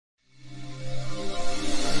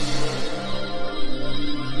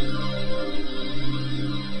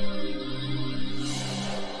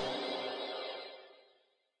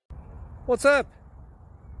What's up?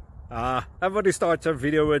 Everybody starts a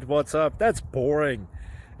video with what's up. That's boring.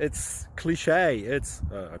 It's cliche. It's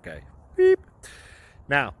okay. Beep.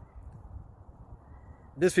 Now,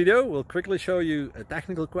 this video will quickly show you a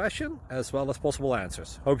technical question as well as possible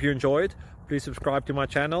answers. Hope you enjoyed. Please subscribe to my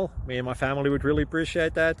channel. Me and my family would really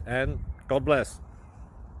appreciate that, and God bless.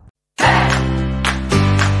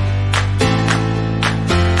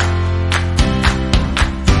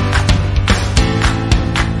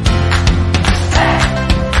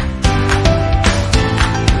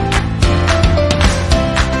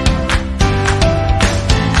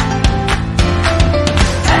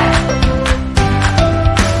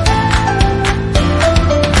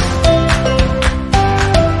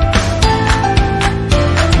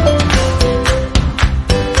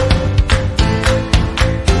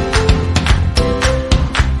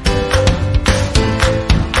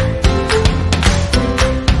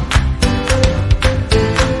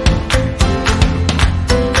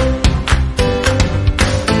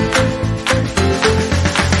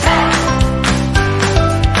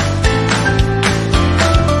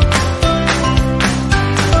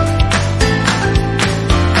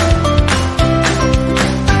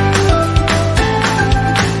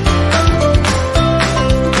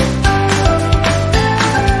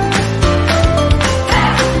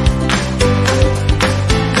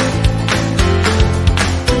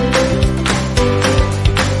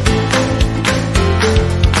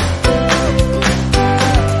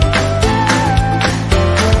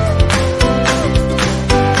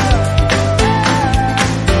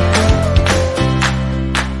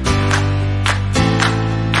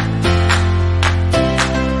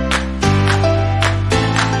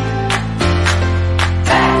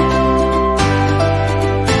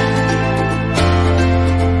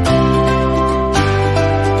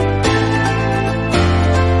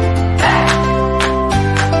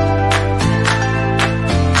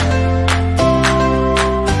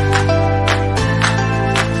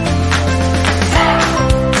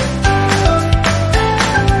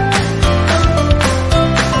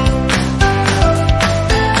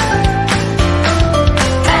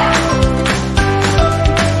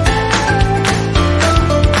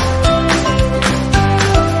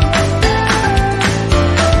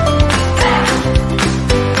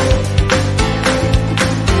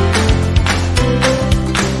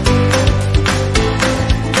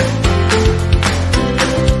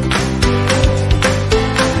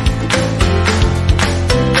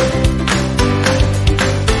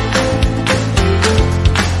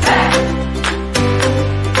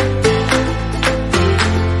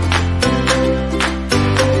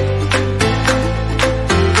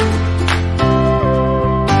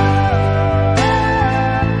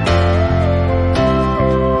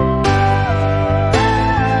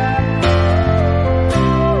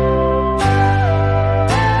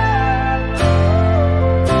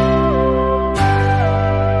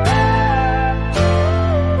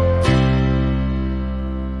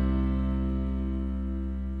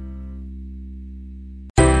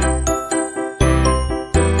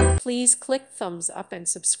 Please click thumbs up and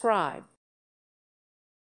subscribe.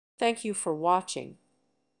 Thank you for watching.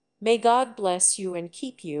 May God bless you and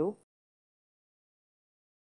keep you.